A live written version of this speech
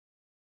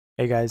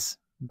Hey guys,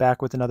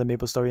 back with another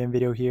MapleStory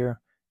video here.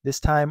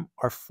 This time,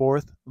 our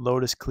fourth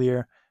Lotus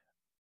clear.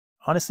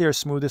 Honestly, our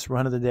smoothest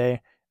run of the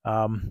day,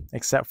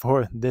 except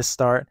for this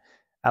start.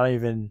 I don't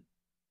even,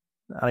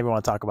 I don't even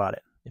want to talk about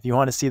it. If you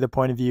want to see the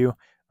point of view,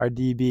 our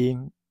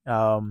DB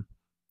um,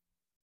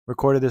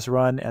 recorded this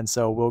run, and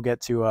so we'll get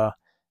to.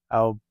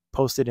 I'll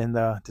post it in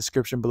the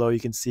description below. You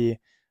can see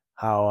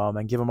how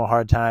and give him a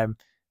hard time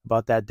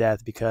about that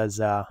death because,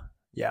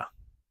 yeah,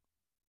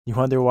 you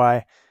wonder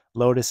why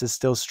Lotus is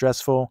still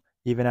stressful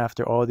even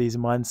after all these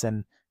months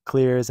and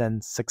clears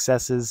and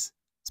successes.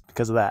 It's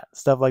because of that.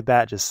 Stuff like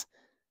that just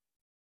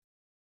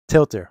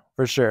tilter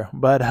for sure.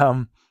 But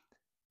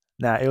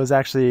nah, it was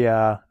actually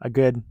a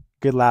good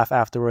laugh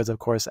afterwards, of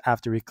course,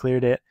 after we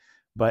cleared it.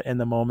 But in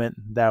the moment,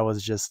 that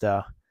was just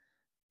a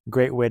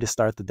great way to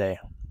start the day.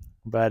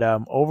 But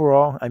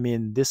overall, I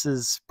mean, this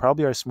is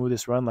probably our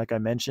smoothest run, like I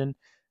mentioned.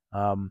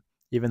 Um,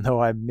 Even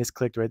though I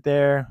misclicked right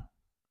there,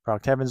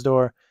 proc Heaven's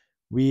Door,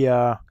 we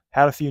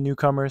had a few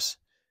newcomers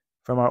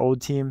from our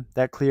old team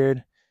that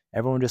cleared.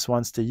 Everyone just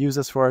wants to use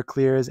us for our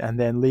clears and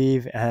then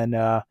leave and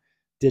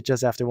ditch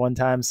us after one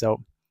time.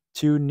 So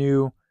two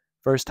new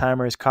first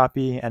timers,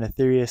 Copy and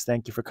Ethereus,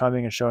 thank you for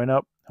coming and showing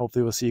up.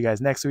 Hopefully we'll see you guys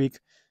next week.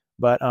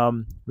 But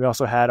we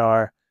also had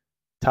our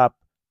top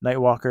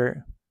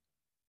Nightwalker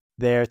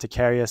there to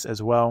carry us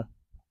as well.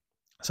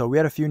 So we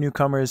had a few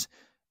newcomers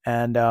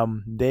and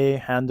they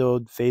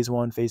handled phase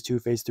one, phase two,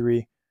 phase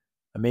three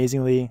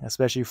amazingly,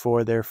 especially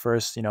for their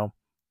first,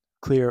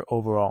 clear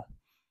overall.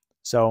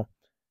 So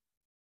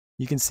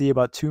you can see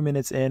about 2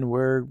 minutes in,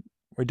 we're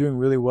doing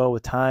really well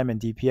with time and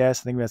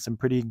DPS. I think we have some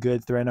pretty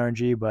good threat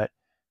RNG, but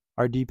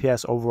our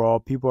DPS overall,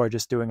 people are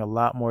just doing a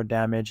lot more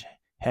damage,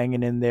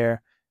 hanging in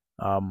there,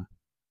 um,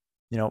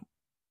 you know,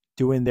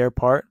 doing their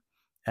part,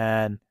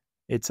 and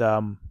it's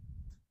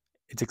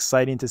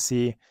exciting to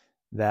see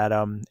that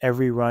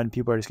every run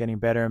people are just getting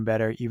better and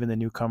better. Even the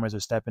newcomers are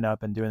stepping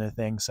up and doing their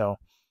thing. So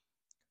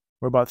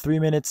we're about 3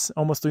 minutes,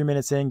 almost 3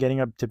 minutes in, getting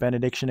up to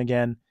benediction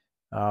again.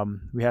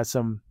 We had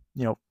some,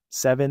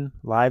 7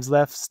 lives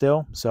left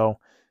still. So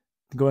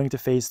going to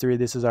phase three,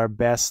 this is our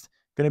best,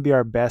 going to be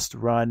our best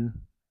run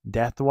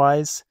death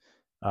wise.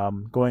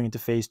 Going into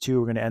phase two,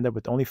 we're going to end up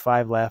with only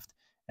 5 left.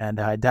 And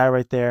I died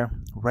right there,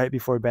 right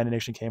before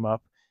benediction came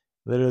up.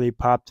 Literally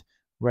popped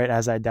right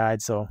as I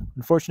died. So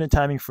unfortunate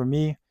timing for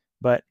me,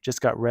 but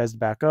just got rezzed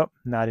back up,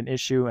 not an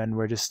issue. And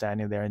we're just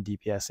standing there and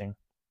DPSing.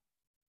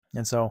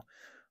 And so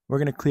we're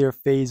going to clear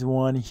phase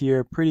one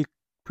here pretty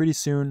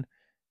soon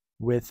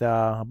with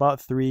about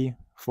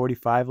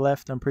 3:45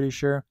 left, I'm pretty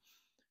sure.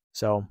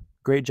 So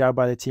great job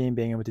by the team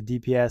being able to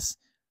DPS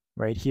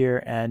right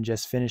here and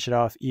just finish it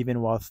off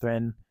even while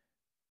Threaten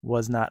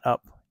was not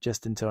up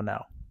just until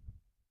now.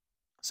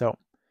 So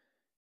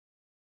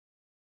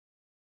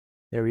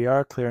there we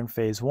are, clearing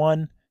phase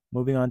one,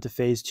 moving on to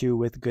phase two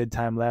with good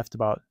time left,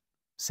 about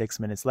 6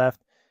 minutes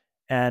left.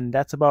 And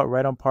that's about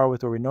right on par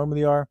with where we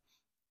normally are.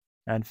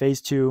 And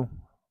phase two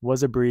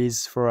was a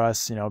breeze for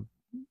us,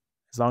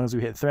 as long as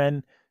we hit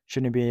Threaten,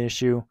 shouldn't be an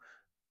issue.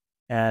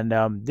 And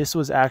this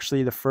was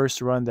actually the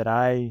first run that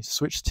I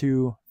switched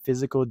to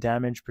physical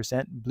damage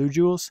percent blue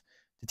jewels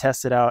to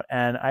test it out,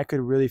 and I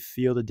could really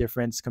feel the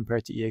difference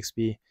compared to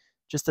EXP.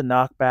 Just the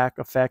knockback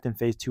effect in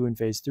phase two and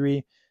phase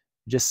three,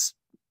 just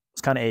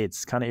it's kind of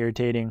AIDS, kind of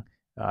irritating.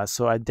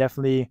 So I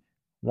definitely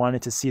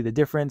wanted to see the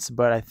difference,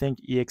 but I think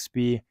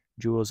EXP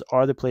jewels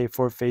are the play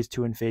for phase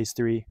two and phase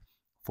three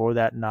for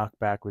that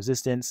knockback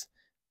resistance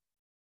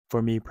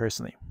for me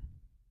personally.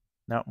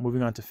 Now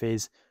moving on to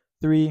phase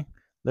three,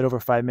 little over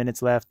 5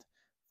 minutes left,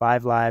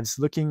 5 lives,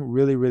 looking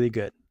really, really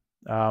good.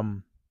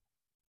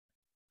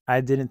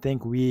 I didn't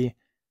think we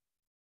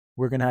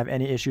were going to have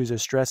any issues or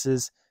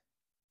stresses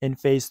in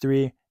phase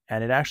three,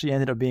 and it actually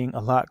ended up being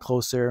a lot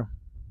closer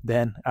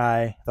than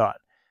I thought.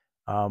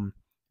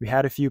 We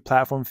had a few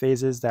platform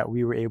phases that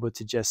we were able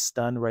to just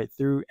stun right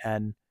through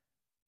and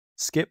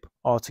skip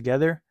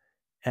altogether.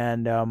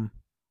 And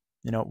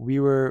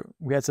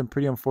we had some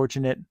pretty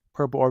unfortunate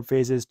purple orb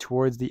phases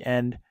towards the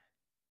end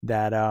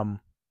that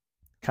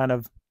kind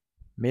of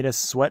made us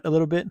sweat a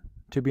little bit,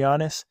 to be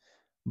honest.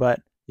 But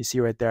you see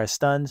right there, I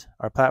stunned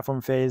our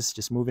platform phase,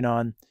 just moving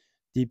on,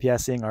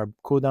 DPSing. Our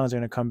cooldowns are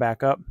going to come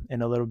back up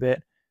in a little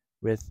bit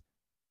with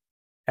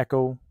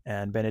Echo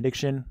and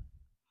Benediction.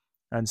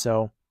 And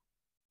so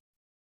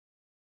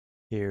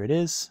here it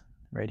is,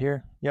 right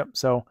here. Yep.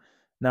 So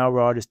now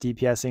we're all just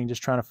DPSing,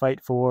 just trying to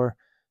fight for,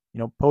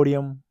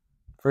 podium,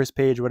 first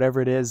page, whatever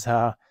it is.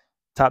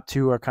 Top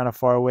 2 are kind of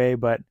far away,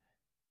 but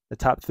the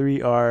top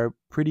 3 are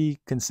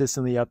pretty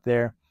consistently up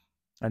there.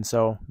 And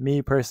so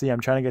me personally, I'm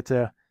trying to get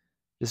to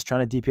just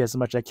trying to DPS as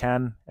much as I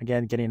can.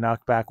 Again, getting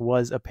knocked back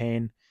was a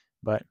pain,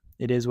 but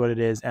it is what it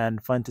is,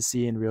 and fun to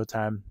see in real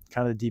time,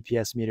 kind of the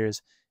DPS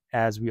meters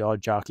as we all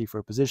jockey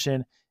for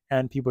position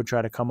and people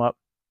try to come up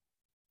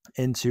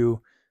into,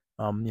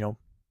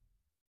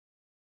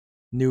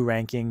 new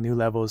ranking, new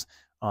levels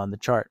on the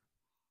chart.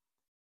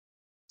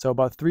 So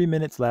about 3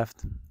 minutes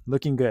left,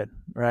 looking good,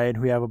 right?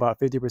 We have about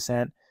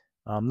 50%,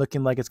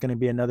 looking like it's going to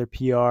be another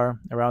PR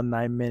around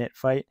 9-minute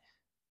fight.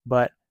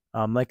 But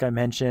Like I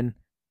mentioned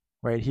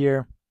right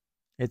here,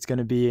 it's going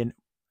to be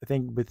I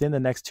think within the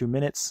next 2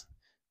 minutes,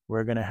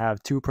 we're going to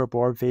have 2 purple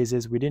orb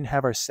phases. We didn't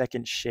have our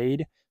second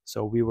shade,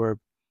 so we were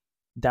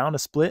down a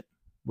split,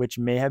 which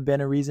may have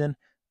been a reason.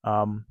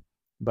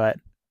 But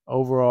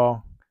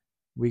overall,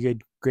 we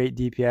get great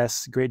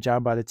DPS, great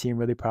job by the team,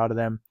 really proud of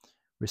them.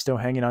 We're still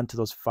hanging on to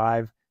those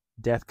 5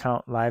 death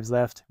count lives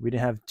left. We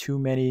didn't have too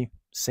many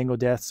single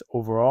deaths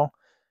overall,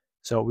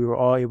 so we were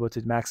all able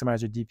to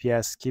maximize our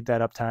DPS, keep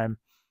that uptime,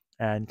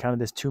 and kind of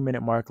this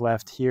 2-minute mark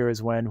left here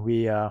is when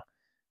we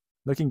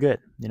looking good,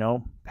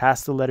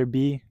 past the letter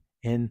B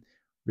in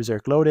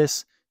Berserk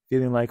Lotus,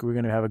 feeling like we're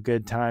going to have a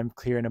good time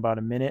clearing about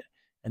a minute,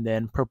 and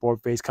then purple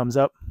orb phase comes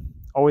up.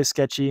 Always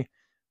sketchy,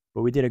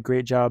 but we did a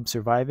great job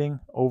surviving.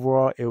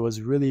 Overall, it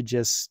was really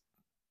just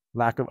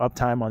lack of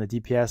uptime on the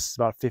DPS,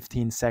 about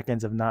 15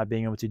 seconds of not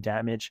being able to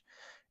damage,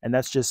 and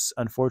that's just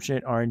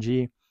unfortunate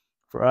RNG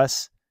for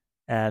us.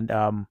 And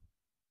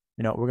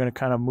we're going to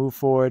kind of move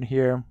forward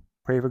here,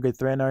 pray for good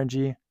threat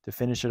RNG to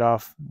finish it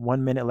off.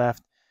 1 minute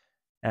left,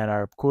 and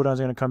our cooldown is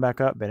going to come back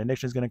up,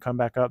 benediction is going to come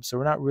back up, so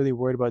we're not really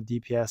worried about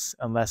DPS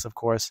unless, of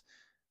course,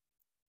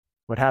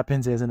 what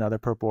happens is another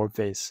purple orb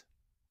phase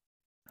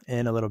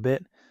in a little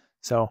bit.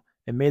 So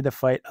it made the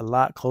fight a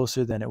lot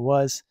closer than it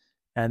was.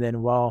 And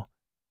then while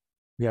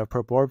we have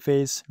purple orb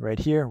phase right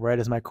here, right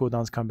as my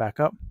cooldowns come back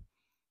up,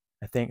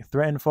 I think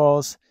threaten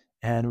falls,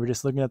 and we're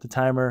just looking at the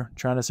timer,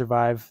 trying to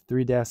survive.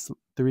 3 deaths,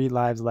 3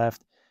 lives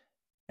left,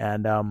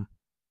 and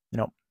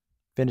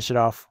finish it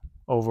off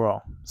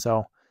overall.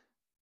 So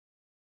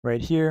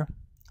right here,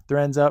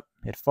 threaten's up,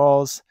 it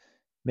falls,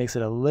 makes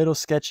it a little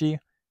sketchy,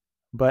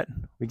 but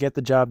we get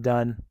the job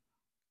done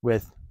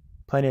with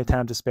plenty of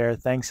time to spare.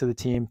 Thanks to the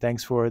team.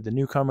 Thanks for the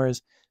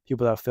newcomers,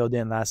 people that filled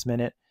in last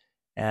minute.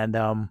 And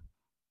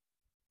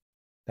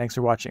thanks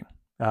for watching.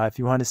 If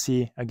you want to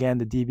see, again,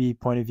 the DB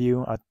point of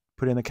view, I'll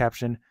put it in the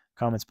caption,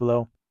 comments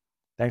below.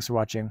 Thanks for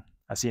watching.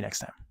 I'll see you next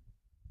time.